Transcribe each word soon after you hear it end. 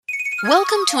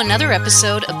Welcome to another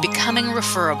episode of Becoming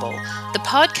Referable, the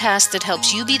podcast that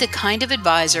helps you be the kind of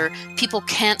advisor people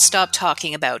can't stop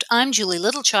talking about. I'm Julie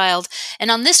Littlechild, and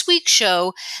on this week's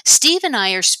show, Steve and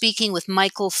I are speaking with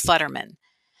Michael Futterman.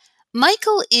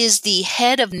 Michael is the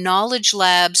head of Knowledge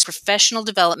Labs professional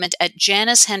development at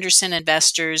Janus Henderson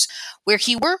Investors, where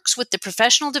he works with the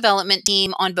professional development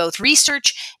team on both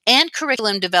research and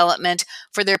curriculum development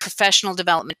for their professional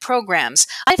development programs.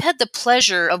 I've had the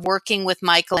pleasure of working with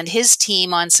Michael and his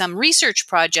team on some research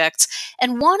projects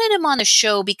and wanted him on the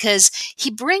show because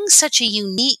he brings such a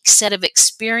unique set of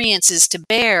experiences to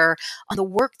bear on the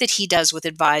work that he does with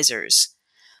advisors.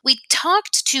 We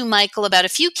talked to Michael about a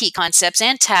few key concepts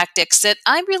and tactics that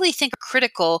I really think are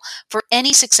critical for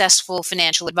any successful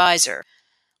financial advisor.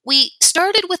 We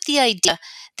started with the idea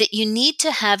that you need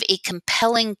to have a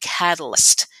compelling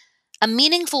catalyst, a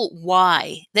meaningful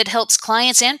why that helps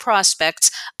clients and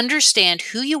prospects understand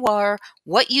who you are,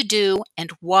 what you do, and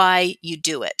why you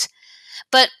do it.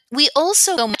 But we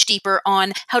also go much deeper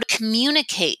on how to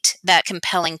communicate that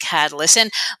compelling catalyst. And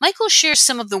Michael shares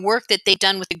some of the work that they've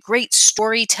done with the great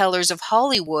storytellers of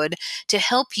Hollywood to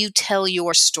help you tell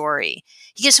your story.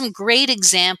 He gives some great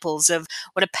examples of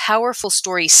what a powerful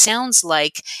story sounds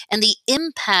like and the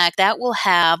impact that will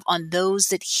have on those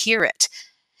that hear it.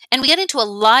 And we get into a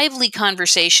lively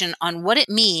conversation on what it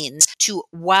means to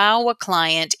wow a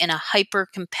client in a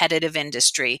hyper-competitive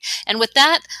industry. And with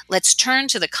that, let's turn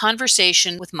to the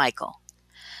conversation with Michael.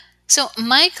 So,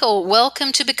 Michael,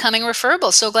 welcome to Becoming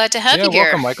Referable. So glad to have you here.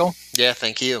 Welcome, Michael. Yeah,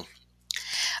 thank you.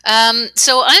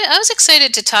 So I was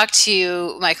excited to talk to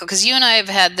you, Michael, because you and I have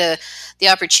had the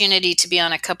opportunity to be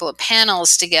on a couple of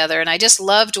panels together, and I just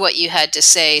loved what you had to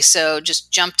say. So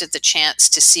just jumped at the chance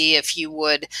to see if you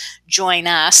would join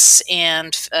us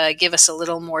and give us a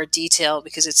little more detail,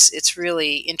 because it's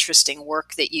really interesting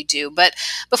work that you do. But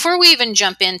before we even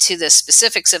jump into the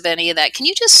specifics of any of that, can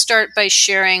you just start by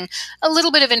sharing a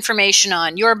little bit of information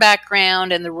on your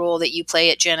background and the role that you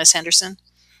play at Janus Henderson?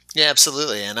 Yeah,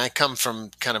 absolutely. And I come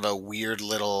from kind of a weird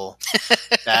little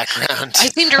background. I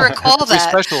seem to recall We that.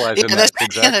 specialize in that.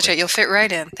 Exactly. Yeah, that's right. You'll fit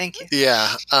right in. Thank you.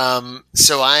 Yeah.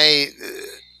 So I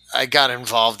got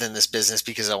involved in this business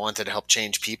because I wanted to help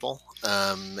change people.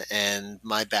 And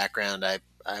my background, I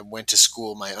went to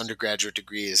school. My undergraduate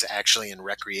degree is actually in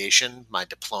recreation. My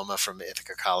diploma from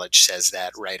Ithaca College says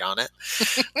that right on it,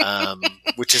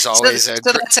 which is always so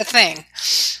that's a thing.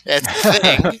 It's a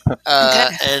thing.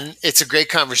 And it's a great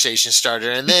conversation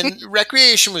starter. And then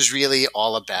recreation was really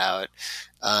all about,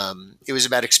 it was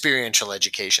about experiential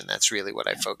education. That's really what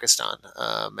I focused on.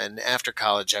 And after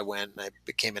college, I went and I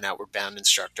became an Outward Bound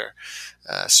instructor.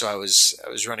 So I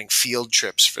was running field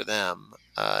trips for them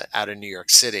out of New York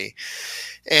City.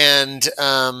 And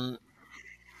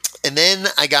then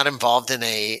I got involved in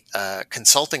a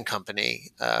consulting company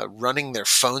running their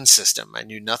phone system. I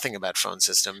knew nothing about phone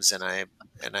systems, and I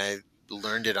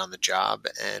learned it on the job,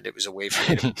 and it was a way for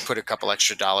me to put a couple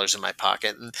extra dollars in my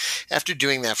pocket. And after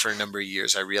doing that for a number of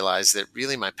years, I realized that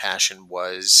really my passion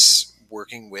was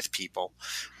working with people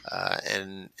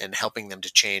and helping them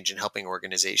to change and helping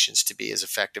organizations to be as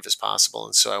effective as possible.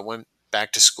 And so I went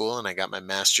back to school and I got my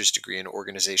master's degree in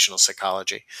organizational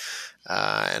psychology.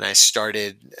 And I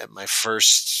started my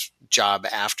first job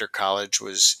after college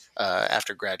was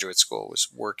after graduate school was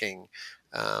working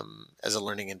as a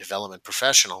learning and development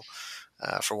professional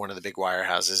for one of the big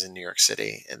wirehouses in New York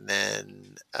City. And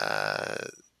then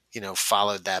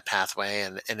followed that pathway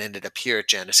and ended up here at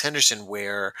Janus Henderson,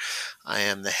 where I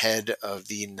am the head of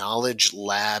the Knowledge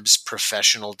Labs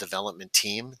professional development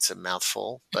team. It's a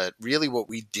mouthful, but really what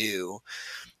we do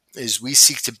is we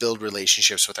seek to build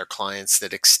relationships with our clients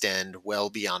that extend well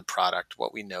beyond product.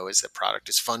 What we know is that product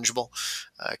is fungible,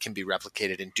 can be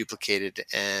replicated and duplicated,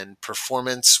 and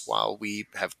performance, while we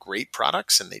have great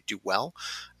products and they do well,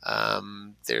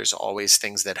 there's always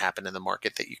things that happen in the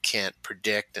market that you can't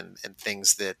predict, and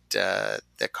things that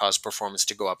cause performance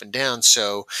to go up and down.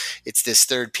 So it's this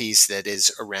third piece that is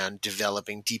around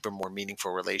developing deeper, more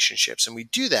meaningful relationships. And we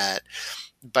do that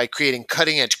by creating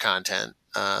cutting edge content,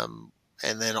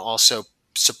 and then also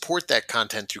support that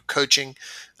content through coaching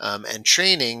and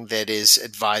training that is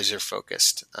advisor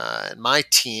focused. And my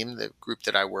team, the group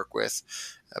that I work with,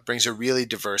 brings a really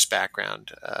diverse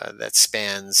background that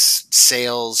spans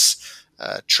sales,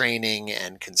 training,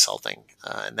 and consulting.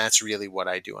 And that's really what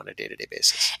I do on a day-to-day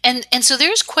basis. And so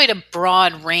there's quite a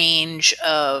broad range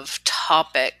of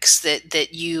topics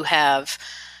that you have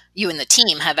you and the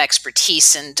team have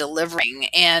expertise in delivering.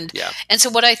 And Yeah. so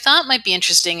what I thought might be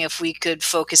interesting if we could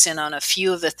focus in on a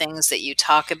few of the things that you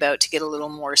talk about to get a little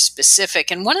more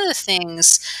specific. And one of the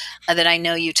things that I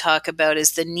know you talk about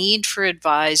is the need for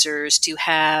advisors to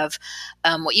have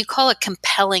what you call a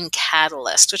compelling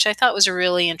catalyst, which I thought was a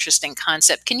really interesting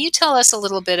concept. Can you tell us a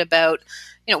little bit about,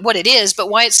 what it is, but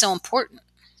why it's so important?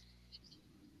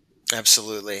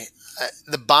 Absolutely.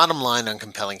 The bottom line on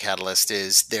Compelling Catalyst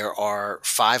is there are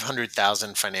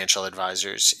 500,000 financial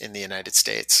advisors in the United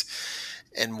States.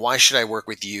 And why should I work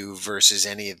with you versus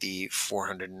any of the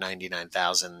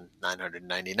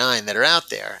 499,999 that are out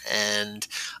there? And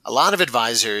a lot of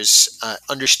advisors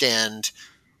understand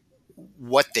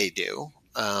what they do.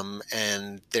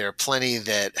 And there are plenty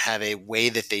that have a way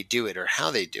that they do it or how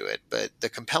they do it. But the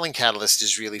Compelling Catalyst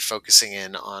is really focusing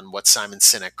in on what Simon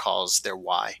Sinek calls their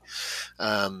why.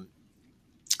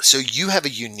 So you have a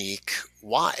unique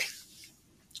why.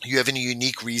 You have a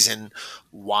unique reason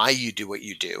why you do what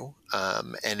you do,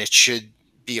 and it should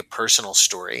be a personal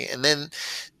story. And then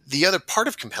the other part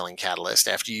of Compelling Catalyst,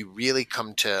 after you really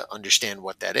come to understand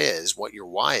what that is, what your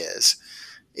why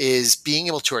is being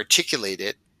able to articulate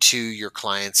it to your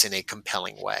clients in a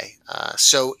compelling way.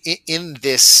 So in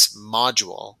this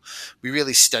module, we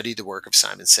really studied the work of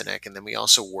Simon Sinek, and then we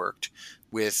also worked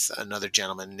with another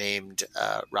gentleman named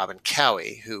Robin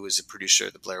Cowie, who was a producer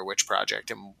of the Blair Witch Project.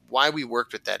 And why we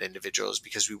worked with that individual is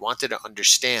because we wanted to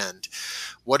understand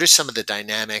what are some of the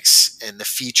dynamics and the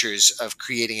features of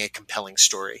creating a compelling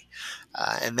story.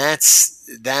 And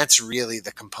that's really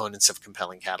the components of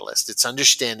Compelling Catalyst. It's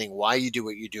understanding why you do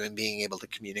what you do and being able to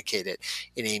communicate it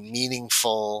in a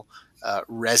meaningful,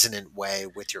 resonant way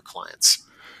with your clients.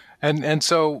 And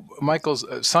so Michael's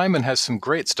Simon has some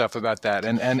great stuff about that,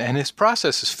 and his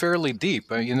process is fairly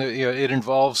deep. It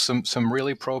involves some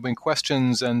really probing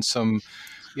questions and some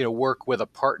work with a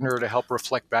partner to help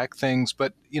reflect back things.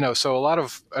 But so a lot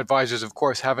of advisors, of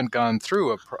course, haven't gone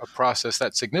through a process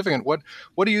that's significant. What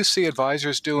do you see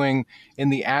advisors doing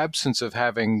in the absence of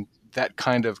having that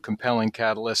kind of compelling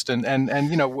catalyst? And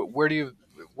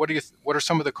what are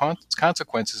some of the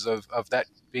consequences of that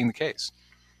being the case?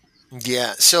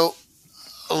 Yeah. So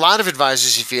a lot of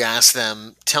advisors, if you ask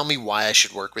them, tell me why I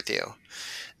should work with you,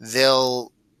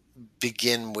 they'll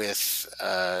begin with,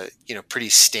 pretty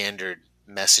standard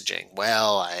messaging.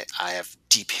 Well, I have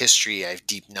deep history. I have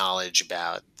deep knowledge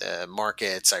about the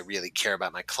markets. I really care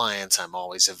about my clients. I'm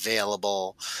always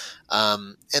available.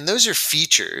 And those are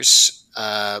features.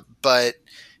 But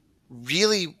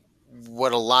really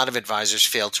what a lot of advisors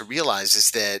fail to realize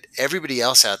is that everybody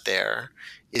else out there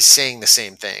is saying the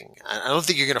same thing. I don't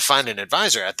think you're going to find an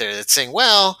advisor out there that's saying,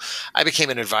 well, I became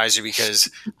an advisor because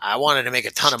I wanted to make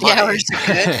a ton of money.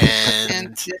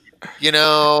 And,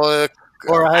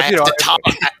 or I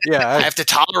have to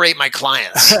tolerate my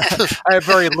clients. I have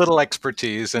very little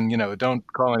expertise and, don't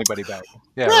call anybody back.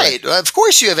 Yeah, right. Of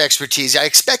course you have expertise. I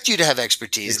expect you to have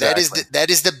expertise. Exactly. That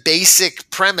is the basic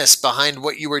premise behind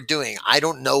what you are doing. I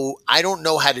don't know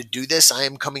how to do this. I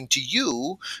am coming to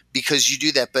you because you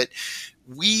do that. But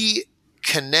we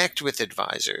connect with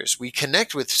advisors. We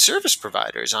connect with service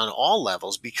providers on all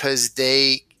levels because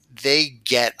they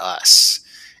get us.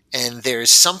 And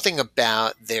there's something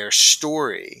about their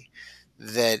story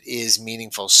that is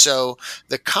meaningful. So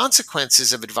the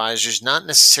consequences of advisors not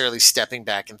necessarily stepping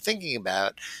back and thinking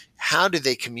about how do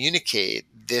they communicate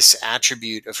this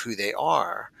attribute of who they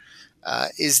are,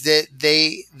 is that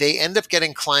they end up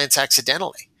getting clients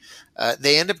accidentally.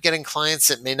 They end up getting clients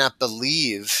that may not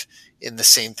believe in the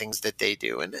same things that they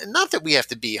do. And not that we have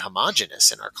to be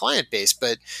homogenous in our client base,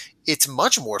 but it's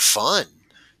much more fun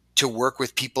to work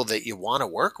with people that you want to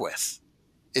work with.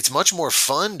 It's much more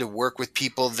fun to work with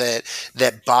people that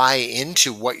buy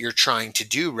into what you're trying to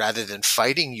do rather than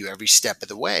fighting you every step of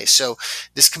the way. So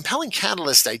this compelling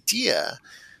catalyst idea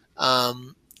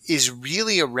is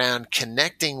really around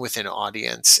connecting with an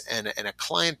audience and a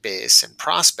client base and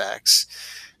prospects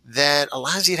that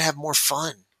allows you to have more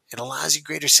fun. It allows you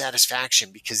greater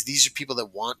satisfaction because these are people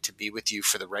that want to be with you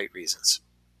for the right reasons.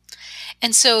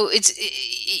 And so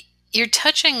you're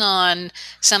touching on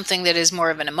something that is more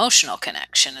of an emotional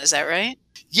connection. Is that right?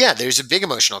 Yeah, there's a big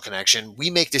emotional connection. We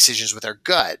make decisions with our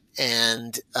gut,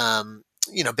 and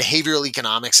behavioral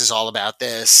economics is all about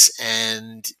this.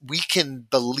 And we can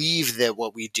believe that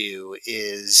what we do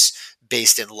is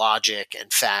based in logic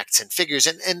and facts and figures.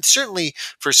 And certainly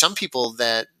for some people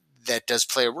that does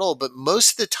play a role, but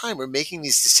most of the time we're making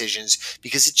these decisions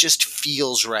because it just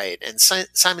feels right. And Simon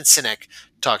Sinek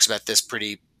talks about this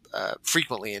pretty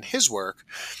frequently in his work,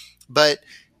 but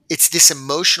it's this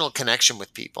emotional connection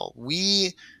with people.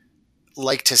 We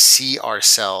like to see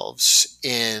ourselves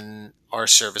in our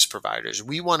service providers.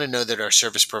 We want to know that our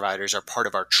service providers are part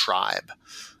of our tribe.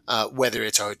 Whether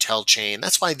it's a hotel chain.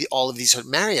 That's why all of these,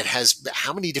 Marriott has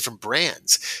how many different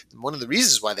brands? One of the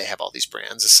reasons why they have all these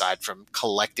brands, aside from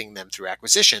collecting them through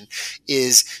acquisition,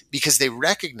 is because they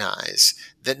recognize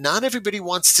that not everybody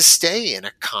wants to stay in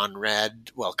a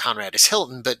Conrad. Well, Conrad is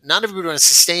Hilton, but not everybody wants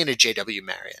to stay in a JW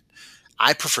Marriott.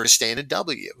 I prefer to stay in a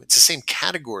W. It's the same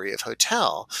category of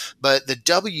hotel, but the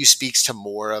W speaks to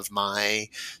more of my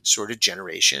sort of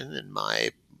generation and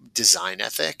my design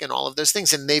ethic and all of those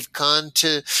things. And they've gone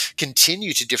to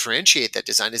continue to differentiate that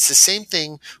design. It's the same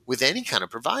thing with any kind of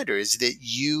provider, is that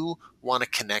you want to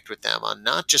connect with them on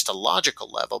not just a logical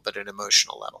level, but an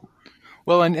emotional level.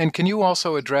 Well, and can you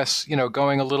also address,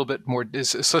 going a little bit more,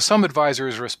 so some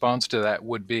advisors' response to that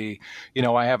would be,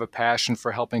 I have a passion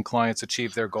for helping clients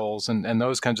achieve their goals and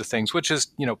those kinds of things, which is,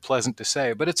 pleasant to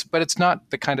say, but it's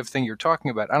not the kind of thing you're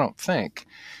talking about, I don't think.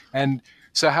 And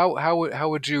so how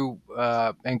would you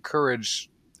encourage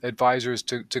advisors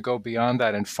to go beyond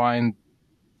that and find,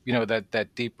 that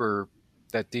deeper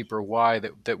why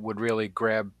that would really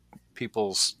grab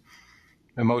people's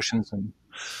emotions and...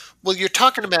 Well,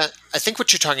 I think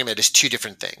what you're talking about is two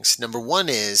different things. Number one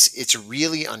is it's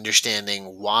really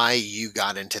understanding why you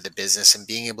got into the business and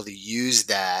being able to use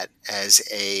that as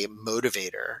a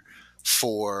motivator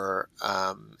for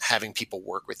having people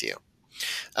work with you.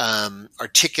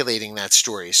 Articulating that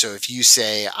story. So if you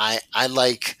say, I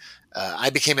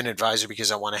became an advisor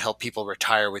because I want to help people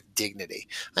retire with dignity.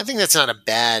 I think that's not a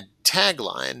bad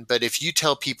tagline, but if you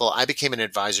tell people I became an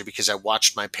advisor because I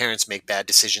watched my parents make bad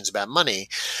decisions about money,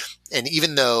 and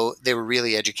even though they were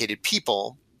really educated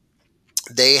people,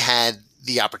 they had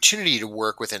the opportunity to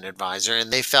work with an advisor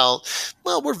and they felt,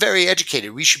 well, we're very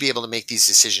educated. We should be able to make these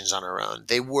decisions on our own.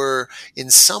 They were in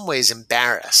some ways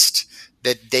embarrassed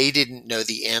that they didn't know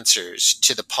the answers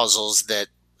to the puzzles that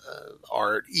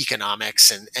are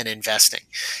economics and investing.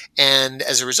 And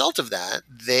as a result of that,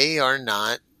 they are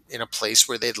not in a place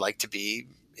where they'd like to be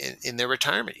in their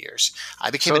retirement years.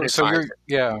 I became an advisor.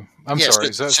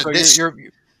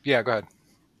 Sorry. Go ahead.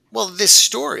 Well, this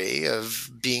story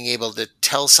of being able to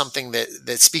tell something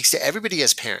that speaks to everybody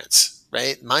as parents,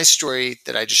 right? My story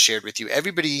that I just shared with you,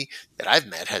 everybody that I've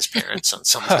met has parents on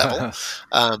some level.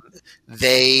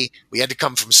 We had to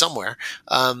come from somewhere.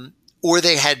 Or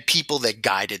they had people that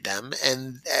guided them.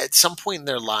 And at some point in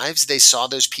their lives, they saw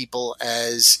those people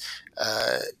as,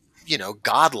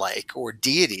 godlike or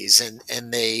deities.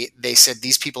 And they said,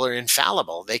 these people are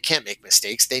infallible. They can't make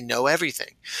mistakes. They know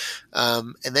everything.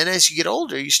 And then as you get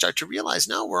older, you start to realize,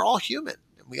 no, we're all human.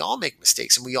 We all make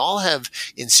mistakes and we all have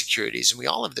insecurities and we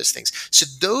all have those things. So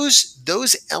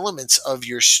those elements of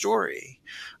your story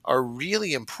are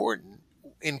really important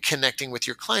in connecting with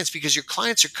your clients, because your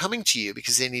clients are coming to you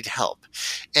because they need help.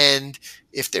 And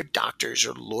if they're doctors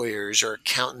or lawyers or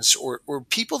accountants or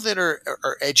people that are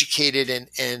educated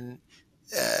and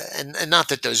not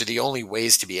that those are the only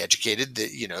ways to be educated,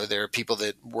 that, there are people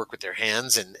that work with their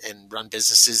hands and run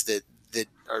businesses that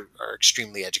are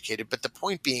extremely educated. But the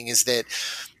point being is that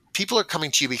people are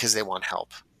coming to you because they want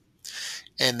help.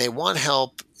 And they want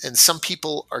help. And some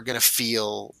people are going to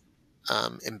feel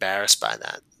embarrassed by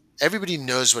that. Everybody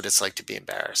knows what it's like to be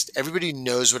embarrassed. Everybody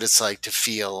knows what it's like to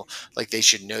feel like they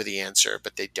should know the answer,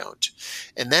 but they don't.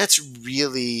 And that's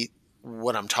really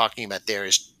what I'm talking about there,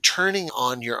 is turning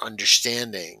on your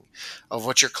understanding of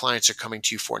what your clients are coming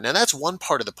to you for. Now, that's one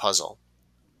part of the puzzle.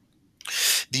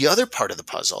 The other part of the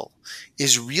puzzle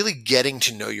is really getting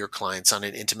to know your clients on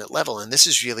an intimate level. And this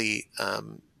is really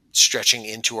stretching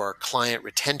into our client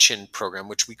retention program,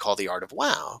 which we call the Art of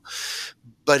Wow.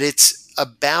 But it's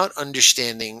about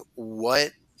understanding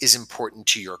what is important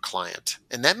to your client.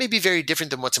 And that may be very different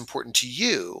than what's important to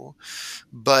you,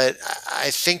 but I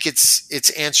think it's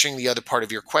answering the other part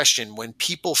of your question. When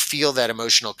people feel that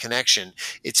emotional connection,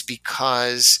 it's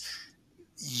because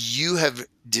you have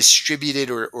distributed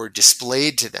or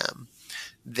displayed to them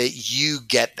that you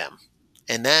get them.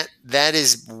 And that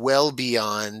is well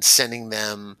beyond sending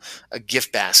them a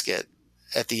gift basket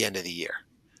at the end of the year.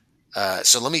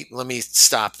 So let me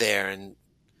stop there. And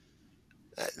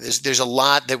there's a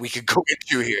lot that we could go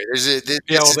into here.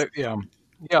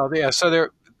 So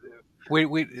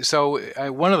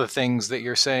one of the things that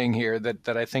you're saying here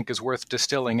that I think is worth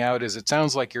distilling out is, it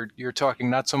sounds like you're talking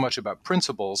not so much about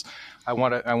principles. I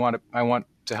want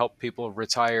to help people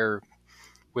retire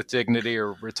with dignity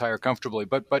or retire comfortably,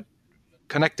 but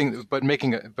connecting, but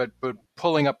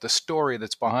pulling up the story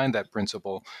that's behind that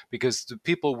principle, because the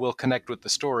people will connect with the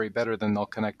story better than they'll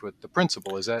connect with the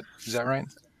principle. Is that right?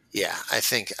 Yeah, I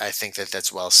think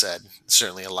that's well said.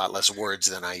 Certainly a lot less words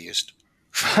than I used.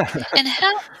 And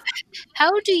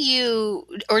how do you,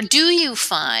 or do you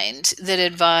find that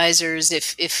advisors,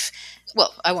 if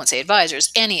well, I won't say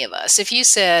advisors, any of us, if you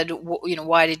said,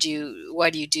 why do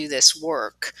you do this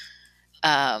work?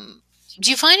 Um, do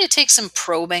you find it takes some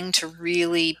probing to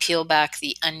really peel back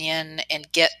the onion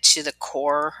and get to the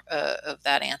core of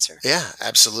that answer? Yeah,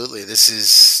 absolutely. This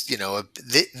is,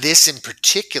 this in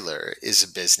particular is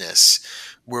a business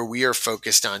where we are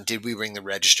focused on, did we ring the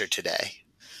register today?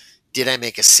 Did I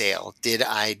make a sale? Did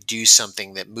I do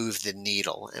something that moved the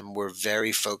needle? And we're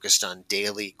very focused on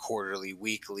daily, quarterly,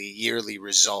 weekly, yearly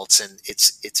results, and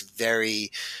it's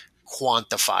very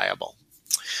quantifiable.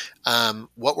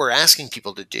 What we're asking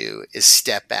people to do is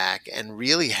step back and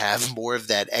really have more of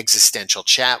that existential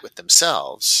chat with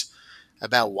themselves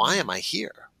about, why am I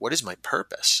here? What is my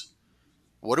purpose?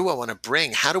 What do I want to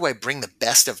bring? How do I bring the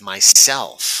best of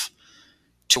myself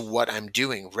to what I'm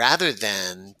doing, rather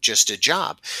than just a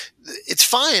job? It's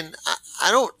fine.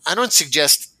 I don't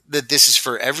suggest that this is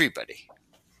for everybody.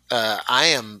 I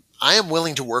am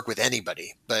willing to work with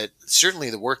anybody, but certainly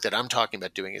the work that I'm talking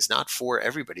about doing is not for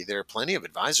everybody. There are plenty of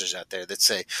advisors out there that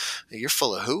say, you're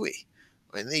full of hooey.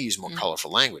 I mean, they use more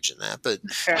colorful language than that, but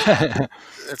Sure.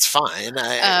 that's fine.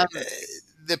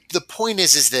 The point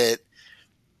is that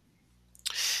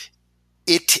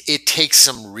it takes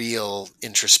some real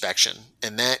introspection,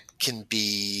 and that can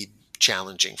be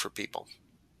challenging for people.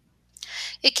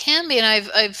 It can be,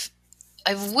 and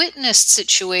I've witnessed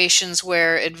situations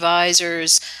where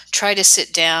advisors try to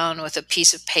sit down with a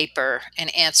piece of paper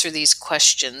and answer these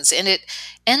questions, and it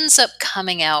ends up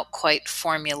coming out quite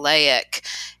formulaic.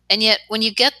 And yet, when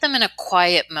you get them in a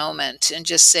quiet moment and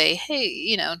just say,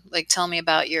 hey, like, tell me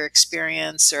about your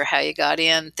experience or how you got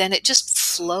in, then it just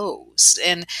flows.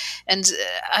 And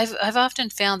I've often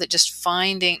found that just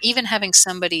finding, even having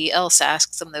somebody else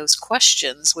ask them those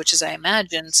questions, which is, I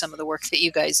imagine, some of the work that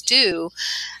you guys do,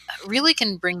 really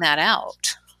can bring that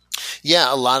out.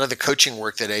 Yeah, a lot of the coaching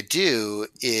work that I do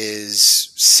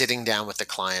is sitting down with the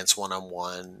clients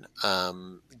one-on-one,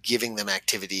 giving them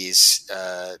activities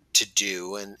to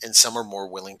do, and some are more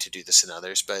willing to do this than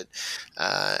others. But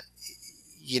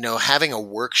having a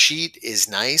worksheet is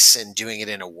nice, and doing it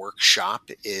in a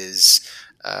workshop is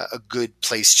a good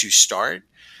place to start.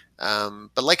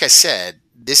 But like I said,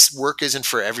 this work isn't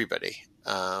for everybody.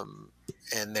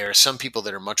 And there are some people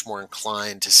that are much more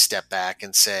inclined to step back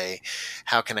and say,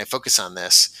 how can I focus on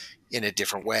this in a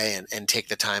different way, and take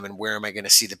the time, and where am I going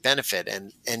to see the benefit?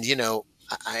 And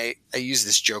I use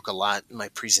this joke a lot in my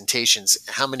presentations.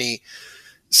 How many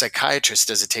psychiatrists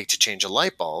does it take to change a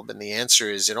light bulb? And the answer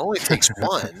is, it only takes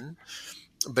one,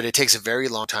 but it takes a very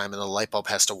long time, and the light bulb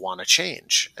has to want to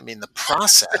change. I mean, the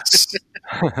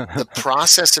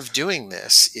process of doing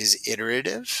this is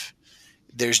iterative.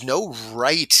 There's no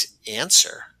right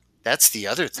answer. That's the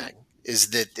other thing, is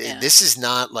that this is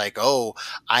not like, oh,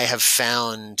 I have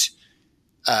found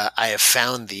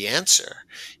the answer.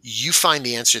 You find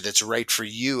the answer that's right for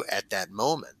you at that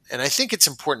moment. And I think it's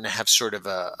important to have sort of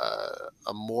a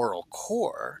moral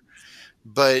core,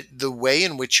 but the way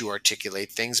in which you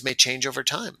articulate things may change over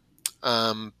time.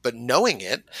 But knowing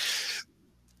it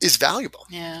is valuable.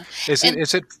 Yeah. Is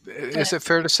it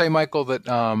fair to say, Michael, that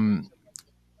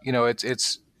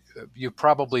it's you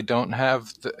probably don't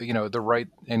have the right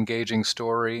engaging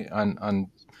story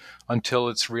until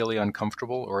it's really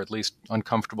uncomfortable, or at least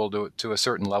uncomfortable to a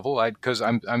certain level? Because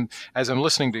I'm as I'm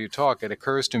listening to you talk, it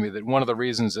occurs to me that one of the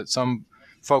reasons that some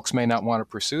folks may not want to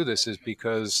pursue this is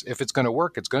because if it's going to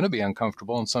work, it's going to be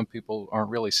uncomfortable, and some people aren't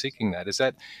really seeking that.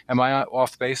 Am I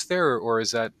off base there, or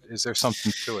is there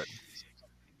something to it?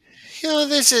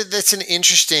 That's an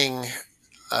interesting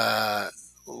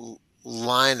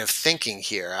line of thinking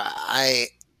here.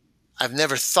 I've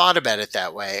never thought about it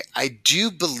that way. I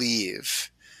do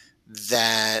believe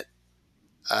that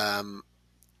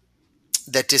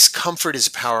that discomfort is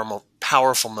a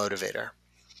powerful motivator.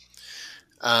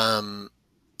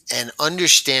 And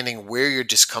understanding where your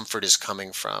discomfort is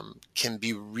coming from can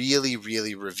be really,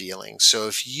 really revealing. So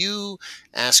if you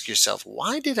ask yourself,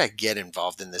 why did I get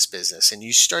involved in this business? And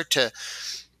you start to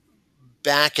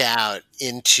back out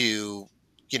into,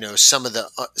 some of the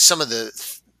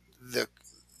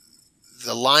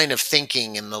line of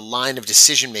thinking and the line of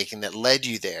decision making that led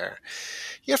you there.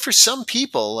 Yeah, for some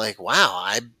people, like, wow,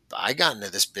 I got into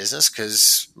this business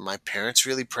because my parents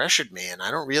really pressured me, and I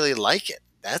don't really like it.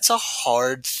 That's a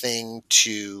hard thing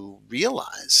to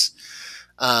realize.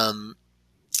 And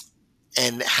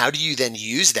how do you then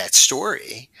use that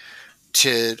story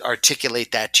to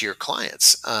articulate that to your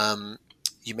clients?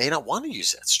 You may not want to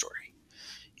use that story.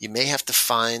 You may have to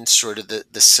find sort of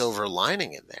the silver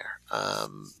lining in there.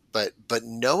 but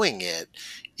knowing it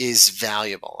is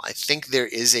valuable. I think there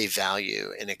is a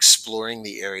value in exploring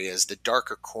the areas, the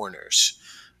darker corners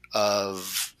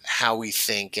of how we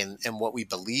think and what we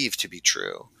believe to be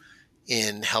true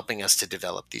in helping us to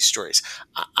develop these stories.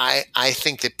 I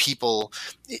think that people,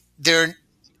 there,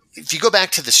 if you go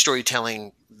back to the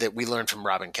storytelling that we learned from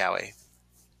Robin Cowie,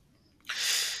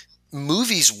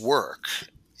 movies work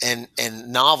and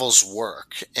novels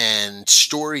work and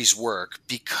stories work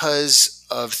because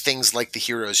of things like the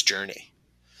hero's journey.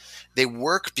 They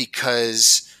work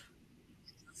because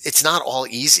it's not all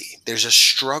easy. There's a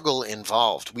struggle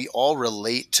involved. We all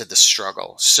relate to the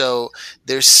struggle. So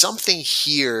there's something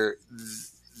here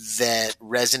that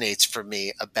resonates for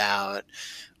me about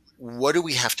what do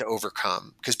we have to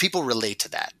overcome? Because people relate to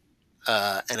that.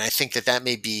 And I think that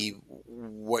may be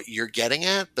what you're getting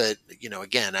at. But,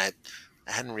 again, I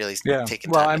hadn't really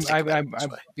taken time to think about it this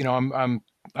way.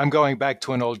 I'm going back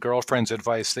to an old girlfriend's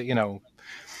advice that,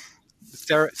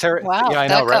 Wow, yeah, I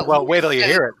know, right? Well, wait till you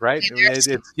hear it, right?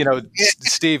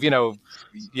 It's Steve, you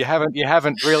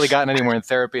haven't really gotten anywhere in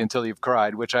therapy until you've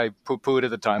cried, which I poo-pooed at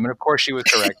the time, and of course she was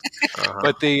correct.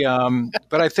 But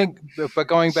but I think, but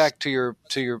going back to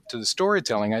the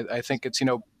storytelling, I think it's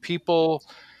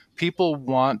people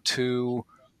want to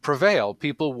prevail.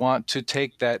 People want to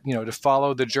take that, to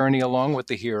follow the journey along with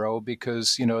the hero,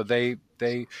 because they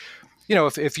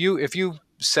if you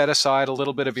set aside a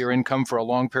little bit of your income for a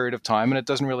long period of time and it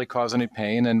doesn't really cause any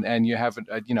pain, and you have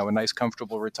a nice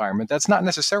comfortable retirement, that's not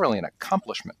necessarily an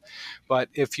accomplishment. But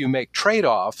if you make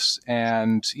trade-offs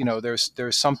and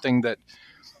there's something that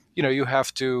you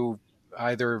have to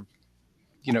either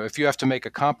if you have to make a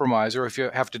compromise, or if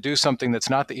you have to do something that's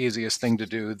not the easiest thing to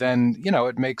do, then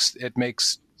it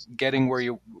makes getting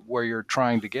where you're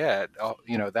trying to get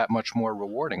that much more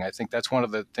rewarding. I think that's one of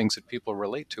the things that people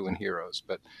relate to in heroes.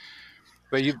 But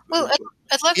you, well,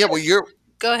 I'd love to.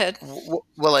 Go ahead.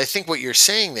 Well, I think what you're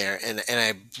saying there, and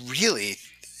I really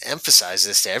emphasize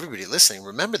this to everybody listening.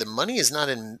 Remember, the money is not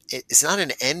an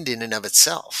end in and of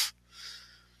itself.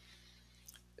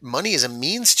 Money is a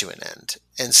means to an end,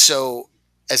 and so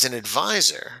as an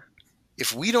advisor,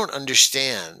 if we don't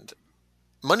understand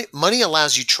money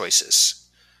allows you choices.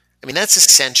 I mean, that's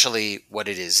essentially what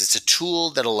it is. It's a tool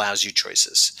that allows you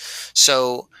choices.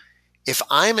 So if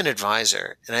I'm an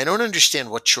advisor and I don't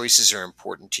understand what choices are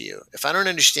important to you, if I don't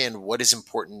understand what is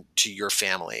important to your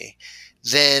family,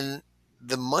 then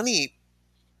the money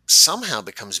somehow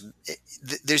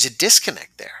there's a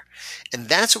disconnect there. And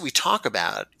that's what we talk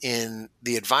about in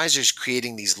the advisors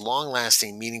creating these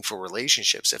long-lasting, meaningful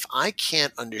relationships. If I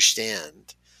can't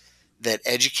understand that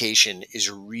education is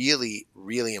really,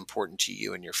 really important to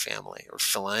you and your family, or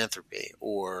philanthropy,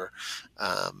 or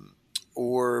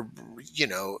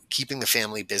keeping the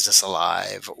family business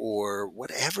alive, or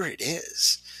whatever it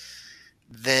is,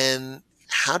 then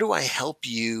how do I help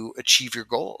you achieve your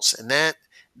goals? And that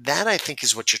I think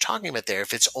is what you're talking about there.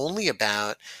 If it's only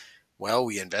about, well,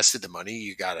 we invested the money,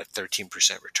 you got a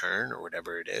 13% return or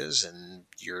whatever it is, and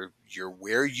you're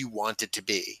where you wanted to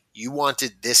be. You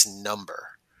wanted this number,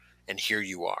 and here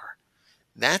you are.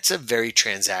 That's a very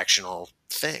transactional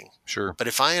thing. Sure. But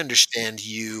if I understand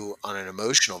you on an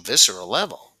emotional, visceral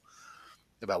level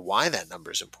about why that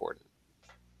number is important,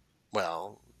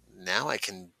 well, now I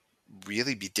can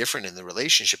really be different in the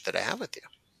relationship that I have with you.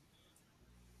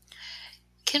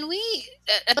 Can we,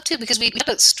 I'd love to, because we talked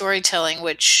about storytelling,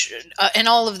 which, and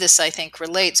all of this I think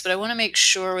relates, but I want to make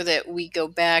sure that we go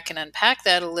back and unpack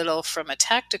that a little from a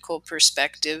tactical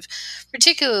perspective,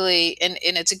 particularly, and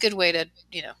it's a good way to,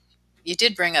 you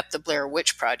did bring up the Blair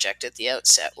Witch Project at the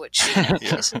outset, which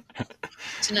it's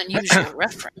an unusual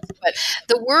reference, but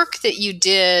the work that you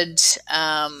did,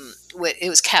 it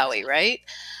was Cowie, right?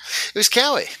 It was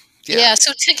Cowie. Yeah.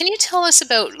 So can you tell us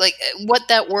about what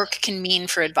that work can mean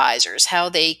for advisors, how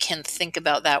they can think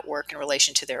about that work in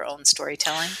relation to their own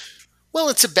storytelling? Well,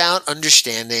 it's about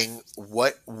understanding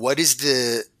what is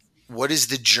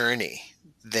the journey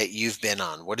that you've been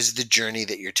on. What is the journey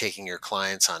that you're taking your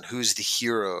clients on? Who's the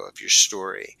hero of your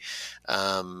story?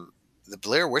 The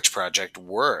Blair Witch Project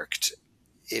worked.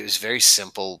 It was a very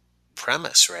simple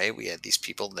premise, right? We had these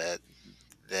people that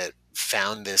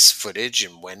found this footage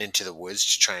and went into the woods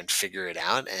to try and figure it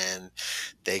out, and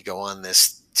they go on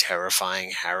this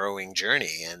terrifying, harrowing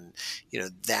journey. And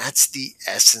that's the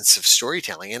essence of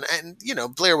storytelling.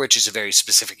 And Blair Witch is a very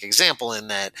specific example in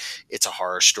that it's a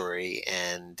horror story,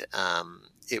 and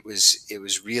it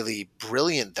was really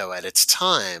brilliant, though, at its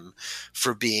time,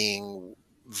 for being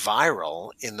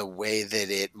viral in the way that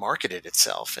it marketed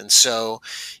itself. And so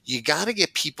you got to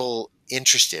get people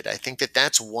interested. I think that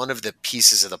that's one of the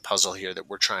pieces of the puzzle here that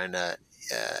we're trying to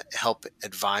help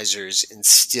advisors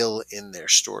instill in their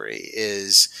story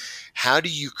is, how do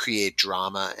you create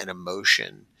drama and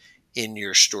emotion in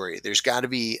your story? There's got to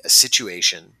be a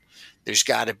situation. There's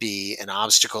got to be an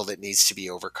obstacle that needs to be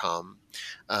overcome.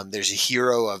 There's a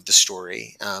hero of the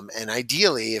story. And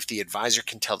ideally, if the advisor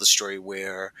can tell the story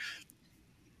where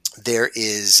there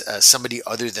is somebody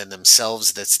other than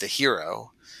themselves that's the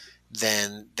hero,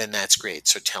 then that's great.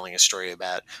 So telling a story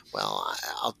about, well,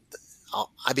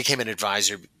 I became an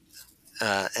advisor,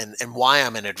 and why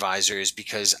I'm an advisor is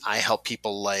because I help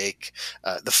people like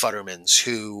the Futtermans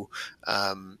who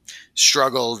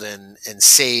struggled and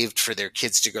saved for their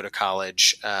kids to go to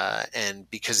college, and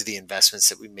because of the investments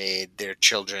that we made, their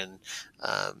children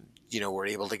were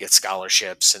able to get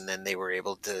scholarships, and then they were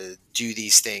able to do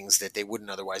these things that they wouldn't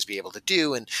otherwise be able to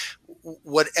do. And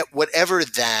whatever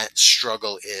that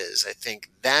struggle is, I think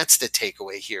that's the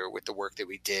takeaway here with the work that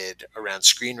we did around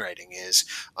screenwriting, is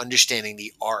understanding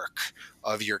the arc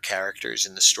of your characters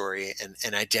in the story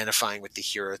and identifying with the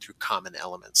hero through common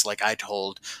elements. Like I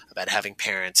told about having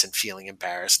parents and feeling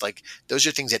embarrassed. Like those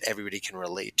are things that everybody can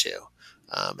relate to.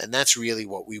 And that's really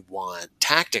what we want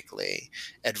tactically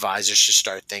advisors to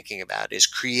start thinking about, is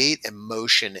create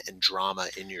emotion and drama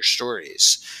in your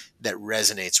stories that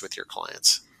resonates with your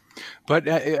clients. But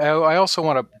I also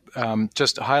want to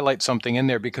just highlight something in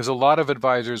there, because a lot of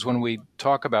advisors, when we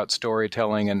talk about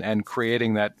storytelling and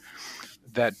creating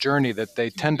that journey, that they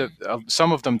tend to,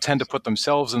 some of them tend to put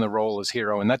themselves in the role as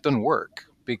hero, and that doesn't work,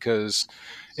 because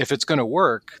if it's going to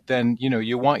work, then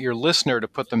you want your listener to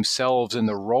put themselves in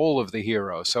the role of the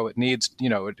hero. So it needs,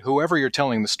 whoever you're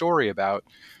telling the story about,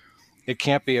 it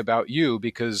can't be about you,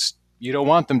 because you don't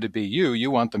want them to be you. You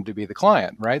want them to be the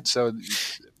client, right? So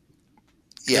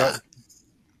yeah.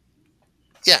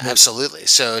 Yeah, absolutely.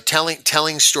 So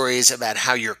telling stories about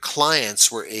how your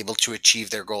clients were able to achieve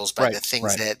their goals by the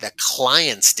things that the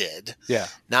clients did,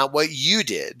 not what you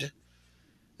did.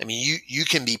 I mean, you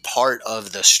can be part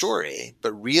of the story,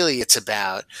 but really it's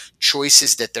about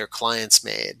choices that their clients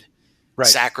made,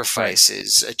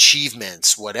 sacrifices,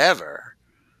 achievements, whatever.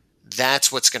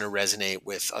 That's what's going to resonate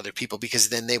with other people, because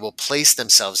then they will place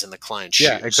themselves in the client's shoes.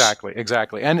 Yeah,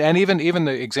 exactly. And even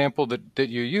the example that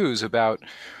you use about,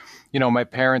 my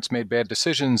parents made bad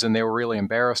decisions and they were really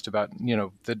embarrassed about,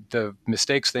 the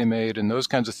mistakes they made and those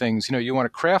kinds of things. You want to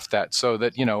craft that so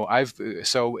that,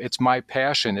 so it's my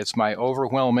passion, it's my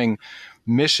overwhelming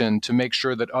mission to make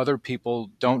sure that other people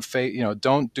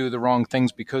don't do the wrong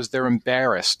things because they're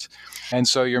embarrassed. And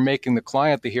so you're making the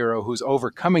client the hero who's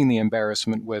overcoming the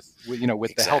embarrassment with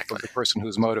the help of the person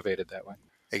who's motivated that way.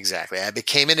 Exactly. I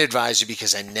became an advisor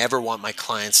because I never want my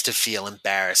clients to feel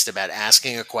embarrassed about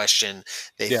asking a question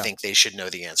they think they should know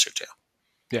the answer to.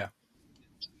 Yeah.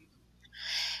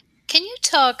 Can you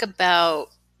talk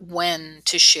about when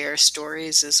to share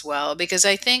stories as well? Because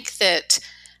I think that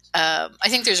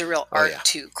there's a real art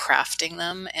to crafting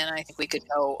them, and I think we could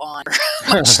go on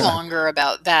much longer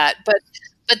about that.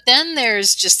 But then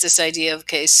there's just this idea of,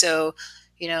 okay, so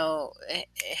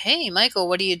hey, Michael,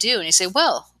 what do you do? And you say,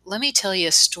 well, let me tell you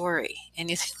a story. And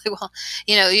you think, well,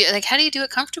 how do you do it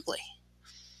comfortably?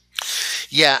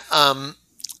 Yeah.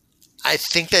 I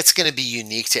think that's going to be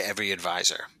unique to every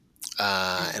advisor.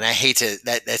 And I hate to,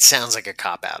 that sounds like a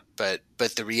cop-out, but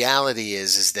the reality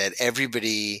is that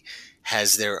everybody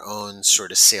has their own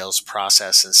sort of sales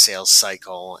process and sales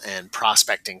cycle and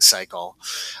prospecting cycle.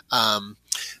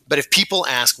 But if people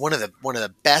ask, one of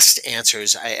the best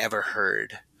answers I ever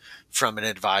heard from an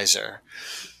advisor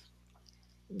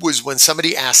was when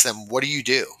somebody asked them, what do you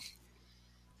do?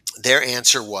 Their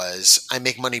answer was, I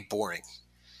make money boring.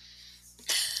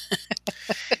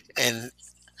 And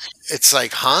it's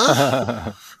like,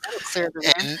 huh?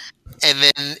 And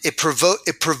then it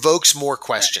provokes more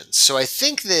questions. So I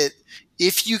think that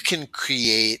if you can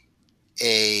create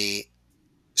a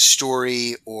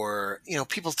story, or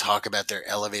people talk about their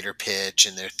elevator pitch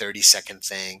and their 30-second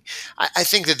thing, I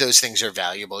think that those things are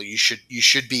valuable. You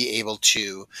should be able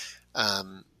to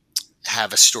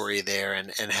have a story there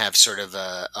and have sort of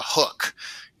a hook.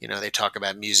 They talk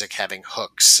about music having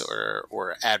hooks,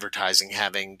 or advertising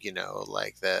having,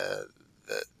 like the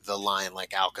line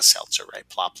like Alka-Seltzer, right?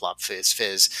 Plop, plop, fizz,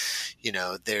 fizz.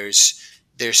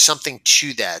 There's something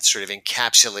to that, sort of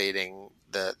encapsulating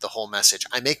the whole message.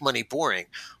 I make money boring.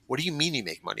 What do you mean you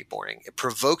make money boring? It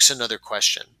provokes another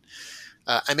question.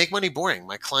 I make money boring.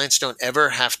 My clients don't ever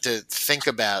have to think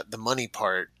about the money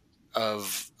part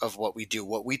of what we do.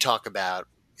 What we talk about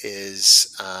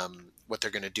is what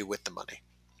they're going to do with the money.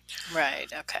 Right.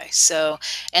 Okay. So,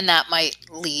 and that might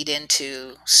lead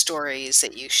into stories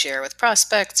that you share with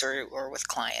prospects or with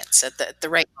clients at the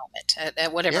right moment,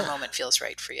 at whatever moment feels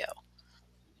right for you.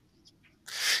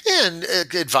 And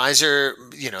advisor,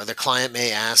 the client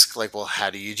may ask, like, well, how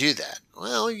do you do that?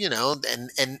 Well, and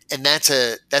that's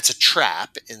a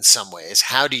trap in some ways.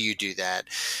 How do you do that?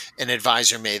 An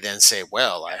advisor may then say,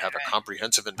 well, I have a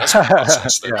comprehensive investment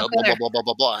process that Yeah. blah, blah, blah, blah,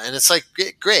 blah, blah. And it's like,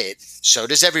 great. So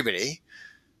does everybody.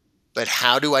 But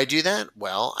how do I do that?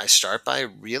 Well, I start by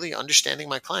really understanding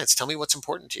my clients. Tell me what's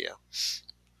important to you.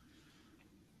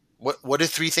 What are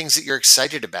 3 things that you're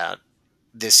excited about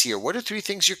this year? What are 3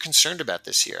 things you're concerned about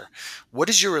this year? What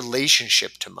is your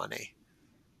relationship to money?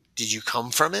 Did you come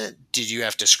from it? Did you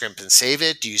have to scrimp and save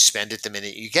it? Do you spend it the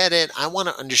minute you get it? I want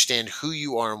to understand who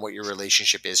you are and what your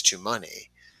relationship is to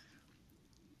money.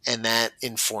 And that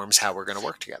informs how we're going to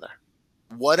work together.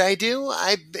 What I do,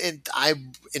 I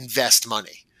invest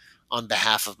money on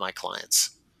behalf of my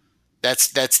clients. That's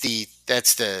the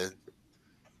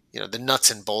the nuts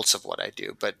and bolts of what I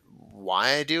do. But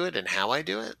why I do it and how I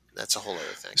do it, that's a whole other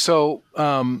thing. So,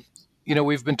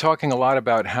 we've been talking a lot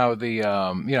about how the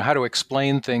how to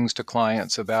explain things to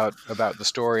clients about the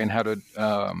story, and how to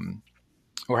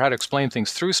or how to explain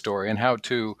things through story, and how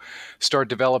to start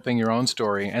developing your own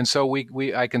story. And so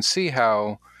I can see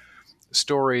how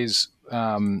stories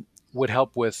would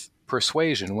help with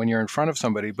persuasion when you're in front of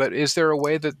somebody. But is there a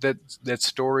way that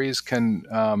stories can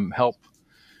help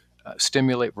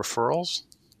stimulate referrals?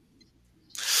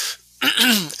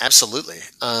 Absolutely.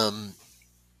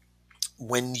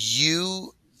 When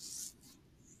you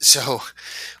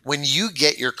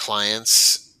get your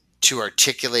clients to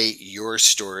articulate your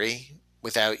story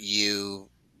without you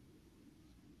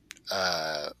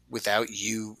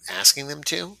asking them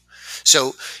to.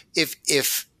 So if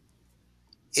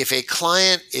a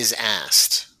client is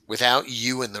asked without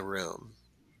you in the room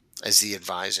as the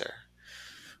advisor,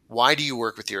 why do you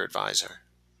work with your advisor?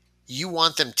 You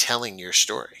want them telling your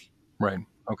story. Right.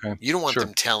 Okay. You don't want Sure.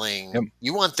 them telling. Yep.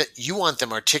 You want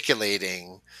them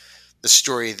articulating the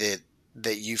story that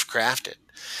you've crafted,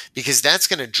 because that's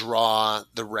going to draw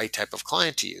the right type of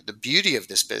client to you. The beauty of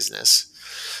this business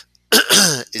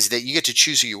is that you get to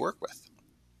choose who you work with.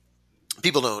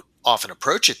 People don't often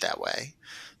approach it that way.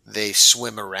 They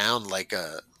swim around like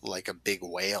a big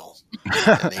whale,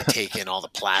 and they take in all the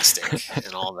plastic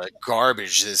and all the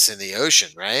garbage that's in the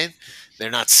ocean, right?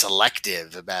 They're not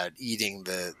selective about eating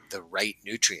the right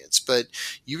nutrients, but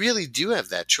you really do have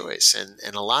that choice.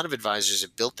 And a lot of advisors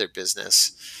have built their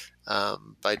business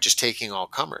by just taking all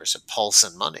comers at pulse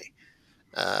and money.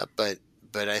 But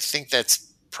I think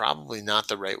that's probably not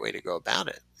the right way to go about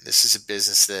it. This is a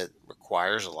business that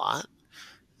requires a lot.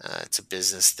 It's a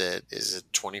business that is a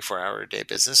 24-hour-a-day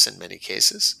business in many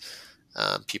cases.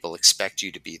 People expect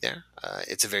you to be there.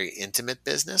 It's a very intimate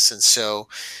business. And so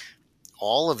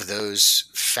all of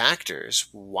those factors,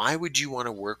 why would you want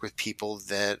to work with people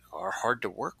that are hard to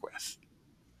work with?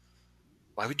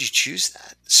 Why would you choose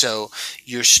that? So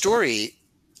your story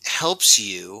helps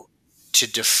you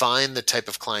to define the type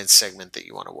of client segment that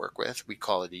you want to work with. We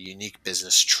call it a unique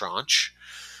business tranche.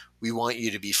 We want you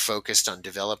to be focused on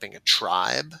developing a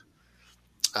tribe.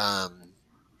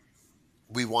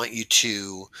 We want you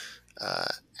to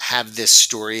have this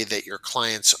story that your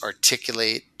clients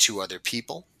articulate to other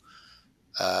people.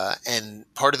 And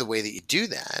part of the way that you do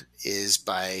that is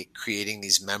by creating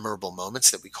these memorable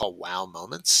moments that we call wow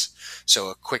moments. So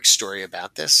a quick story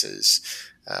about this is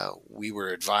we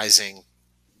were advising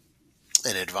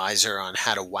an advisor on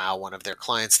how to wow one of their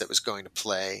clients that was going to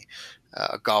play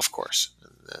a golf course.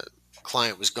 And the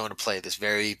client was going to play this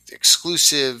very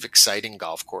exclusive, exciting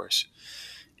golf course.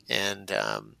 And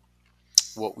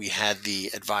what we had the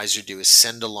advisor do is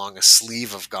send along a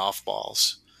sleeve of golf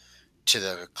balls to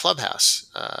the clubhouse.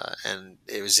 And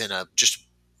it was in a just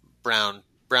brown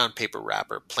paper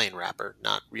wrapper, plain wrapper,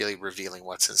 not really revealing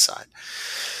what's inside.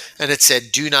 And it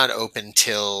said, do not open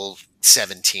till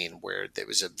 17, where there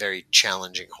was a very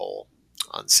challenging hole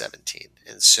on 17.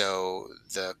 And so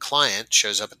the client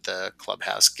shows up at the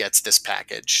clubhouse, gets this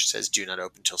package, says, do not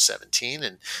open till 17.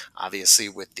 And obviously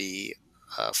with the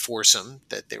foursome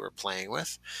that they were playing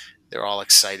with, they're all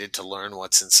excited to learn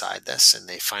what's inside this. And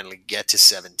they finally get to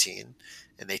 17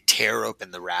 and they tear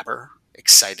open the wrapper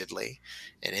excitedly.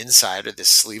 And inside are this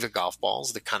sleeve of golf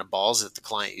balls, the kind of balls that the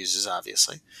client uses,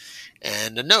 obviously,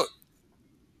 and a note.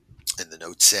 And the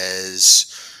note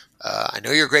says, I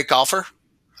know you're a great golfer.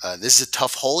 This is a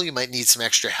tough hole. You might need some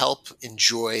extra help.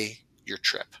 Enjoy your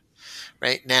trip.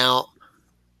 Right now,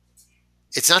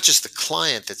 it's not just the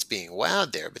client that's being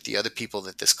wowed there, but the other people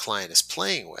that this client is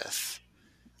playing with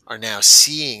are now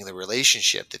seeing the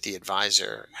relationship that the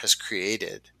advisor has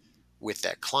created with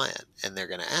that client. And they're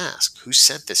going to ask, who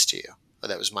sent this to you? Oh,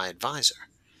 that was my advisor.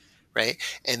 Right?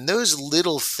 And those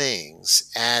little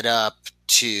things add up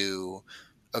to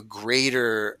a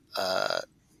greater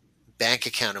bank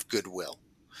account of goodwill.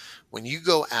 When you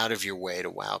go out of your way to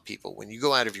wow people, when you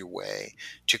go out of your way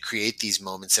to create these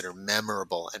moments that are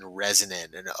memorable and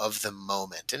resonant and of the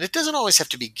moment, and it doesn't always have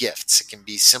to be gifts. It can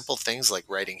be simple things like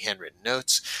writing handwritten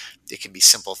notes. It can be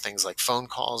simple things like phone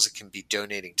calls. It can be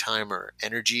donating time or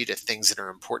energy to things that are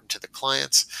important to the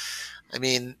clients. I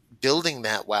mean, building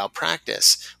that wow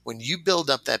practice, when you build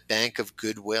up that bank of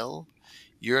goodwill,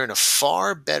 you're in a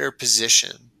far better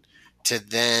position to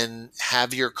then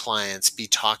have your clients be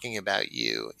talking about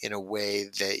you in a way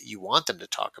that you want them to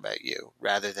talk about you,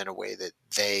 rather than a way that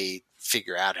they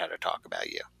figure out how to talk about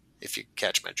you, if you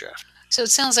catch my drift. So it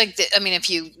sounds like I mean,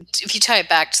 if you tie it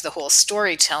back to the whole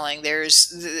storytelling,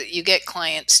 you get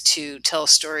clients to tell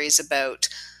stories about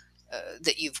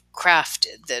that you've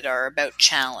crafted that are about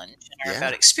challenge and are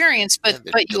about experience, but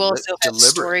you also have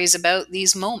stories about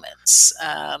these moments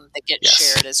that get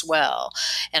shared as well.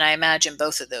 And I imagine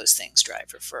both of those things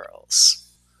drive referrals.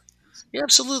 Yeah,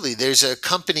 absolutely. There's a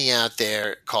company out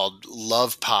there called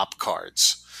Love Pop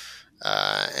Cards.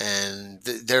 And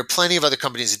there are plenty of other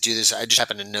companies that do this. I just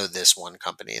happen to know this one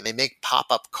company, and they make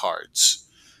pop-up cards,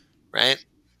 right?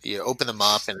 You open them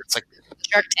up, and it's like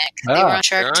Shark Tank. They were on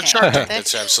Shark Tank.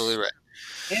 That's absolutely right.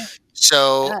 Yeah.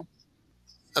 So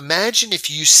imagine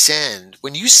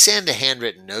when you send a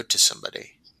handwritten note to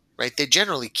somebody, right? They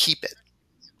generally keep it,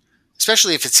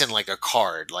 especially if it's in like a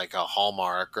card, like a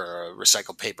Hallmark or a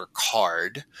recycled paper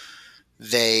card.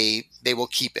 They will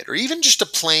keep it, or even just a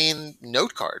plain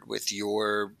note card with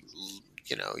your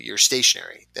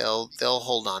stationery. They'll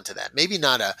hold on to that. Maybe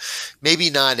not an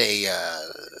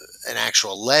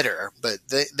actual letter, but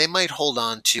they might hold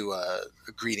on to a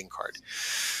greeting card.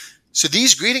 So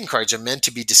these greeting cards are meant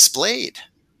to be displayed.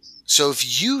 So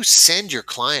if you send your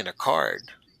client a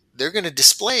card, they're going to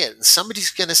display it, and somebody's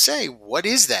going to say, "What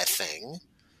is that thing?"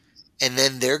 And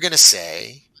then they're going to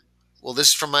say, "Well, this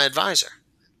is from my advisor."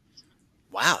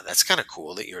 Wow, that's kind of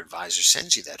cool that your advisor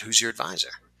sends you that. Who's your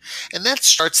advisor? And that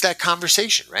starts that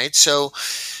conversation, right? So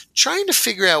trying to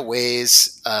figure out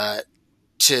ways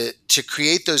to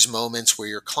create those moments where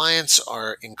your clients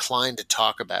are inclined to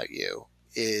talk about you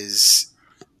is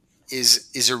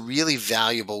a really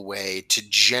valuable way to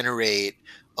generate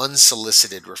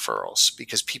unsolicited referrals,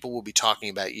 because people will be talking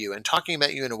about you and talking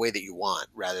about you in a way that you want,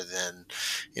 rather than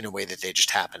in a way that they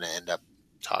just happen to end up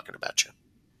talking about you.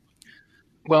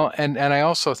 Well, and I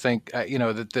also think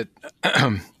that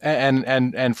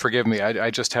and forgive me, I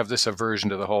just have this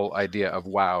aversion to the whole idea of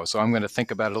wow. So I'm going to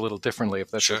think about it a little differently, if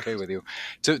that's okay with you.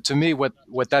 To me, what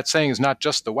that's saying is not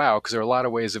just the wow, because there are a lot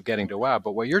of ways of getting to wow.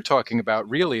 But what you're talking about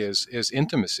really is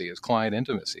intimacy, is client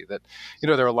intimacy. That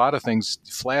there are a lot of things,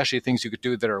 flashy things you could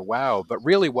do that are wow. But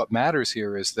really, what matters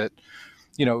here is that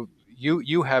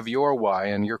you have your why,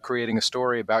 and you're creating a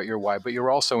story about your why, but you're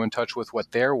also in touch with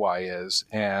what their why is.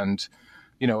 And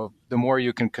the more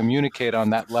you can communicate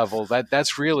on that level,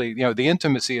 that's really, the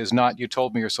intimacy is not, you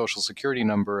told me your social security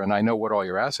number and I know what all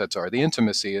your assets are. The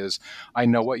intimacy is, I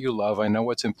know what you love, I know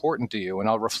what's important to you, and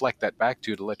I'll reflect that back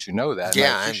to you to let you know that.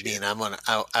 Yeah,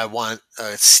 I want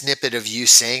a snippet of you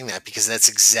saying that, because that's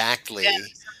exactly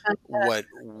what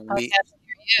we...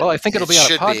 Well, I think it'll be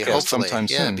on a podcast sometime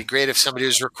soon. It'd be great if somebody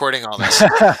was recording all this.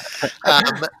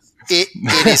 It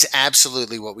is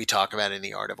absolutely what we talk about in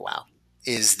the Art of Wow,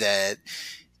 is that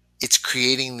it's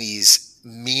creating these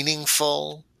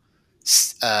meaningful,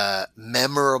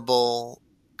 memorable,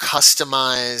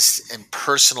 customized, and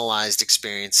personalized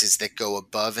experiences that go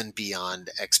above and beyond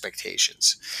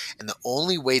expectations. And the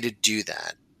only way to do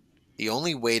that, the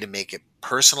only way to make it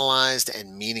personalized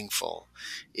and meaningful,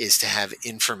 is to have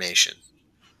information.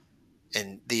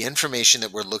 And the information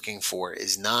that we're looking for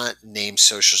is not name,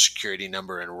 social security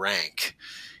number, and rank.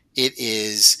 It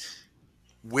is,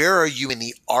 where are you in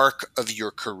the arc of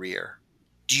your career?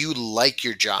 Do you like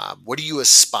your job? What do you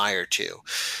aspire to?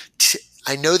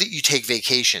 I know that you take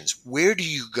vacations. Where do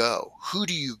you go? Who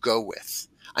do you go with?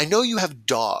 I know you have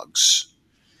dogs.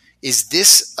 Is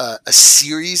this a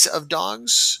series of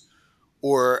dogs?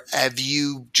 Or have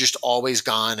you just always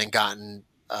gone and gotten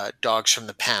dogs from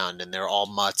the pound and they're all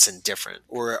mutts and different?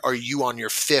 Or are you on your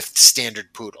 5th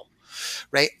standard poodle?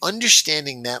 Right?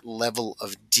 Understanding that level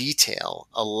of detail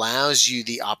allows you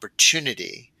the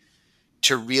opportunity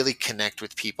to really connect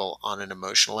with people on an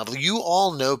emotional level. You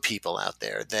all know people out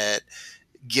there that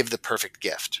give the perfect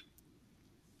gift.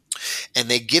 And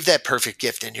they give that perfect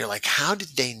gift, and you're like, how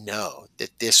did they know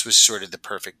that this was sort of the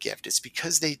perfect gift? It's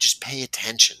because they just pay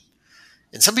attention.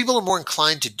 And some people are more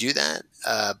inclined to do that,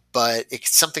 but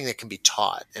it's something that can be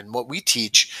taught. And what we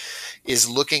teach is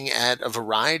looking at a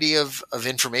variety of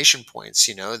information points,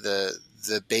 the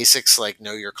the basics like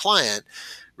know your client,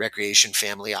 recreation,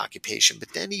 family, occupation.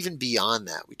 But then even beyond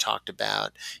that, we talked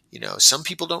about, some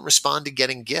people don't respond to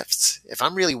getting gifts. If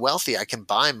I'm really wealthy, I can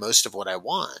buy most of what I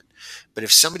want. But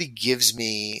if somebody gives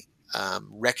me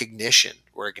recognition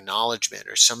or acknowledgement,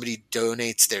 or somebody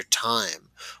donates their time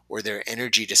or their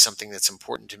energy to something that's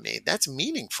important to me, that's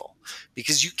meaningful,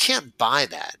 because you can't buy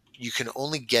that. You can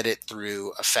only get it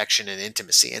through affection and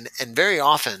intimacy. And very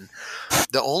often,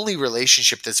 the only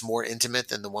relationship that's more intimate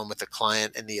than the one with the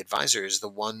client and the advisor is the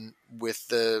one with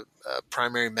the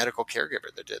primary medical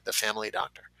caregiver, the family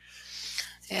doctor.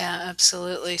 Yeah,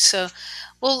 absolutely. So,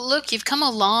 well, look, you've come a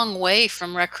long way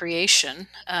from recreation.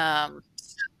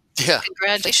 Yeah.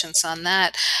 Congratulations on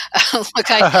that. Look,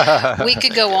 we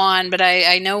could go on, but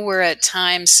I know we're at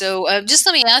time. So just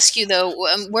let me ask you, though,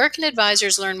 where can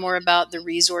advisors learn more about the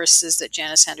resources that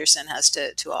Janus Henderson has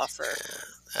to offer?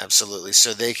 Absolutely.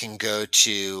 So they can go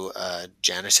to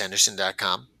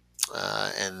janushenderson.com.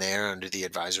 And there, under the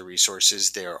advisor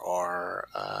resources, there are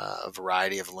a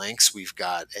variety of links. We've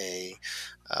got a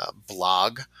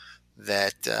blog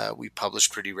that we publish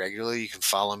pretty regularly. You can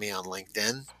follow me on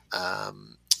LinkedIn.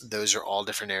 Those are all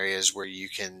different areas where you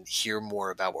can hear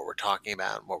more about what we're talking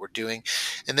about and what we're doing.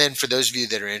 And then for those of you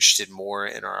that are interested more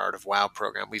in our Art of Wow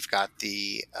program, we've got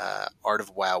the Art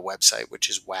of Wow website,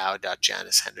 which is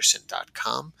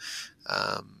wow.janushenderson.com.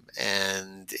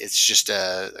 And it's just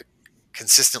a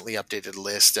consistently updated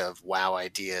list of wow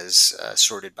ideas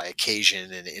sorted by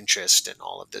occasion and interest and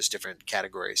all of those different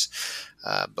categories.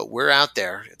 But we're out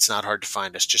there. It's not hard to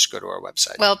find us. Just go to our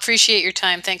website. Well, appreciate your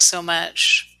time. Thanks so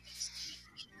much.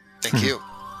 Thank you.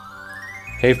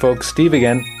 Hey folks, Steve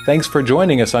again. Thanks for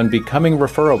joining us on Becoming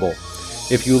Referable.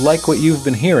 If you like what you've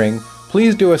been hearing,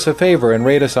 please do us a favor and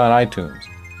rate us on iTunes.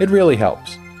 It really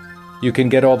helps. You can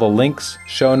get all the links,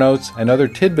 show notes, and other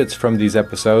tidbits from these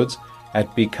episodes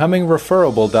at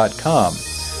becomingreferable.com.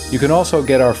 You can also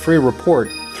get our free report,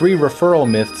 3 Referral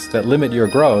Myths That Limit Your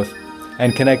Growth,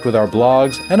 and connect with our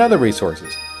blogs and other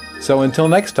resources. So until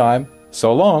next time,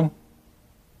 so long.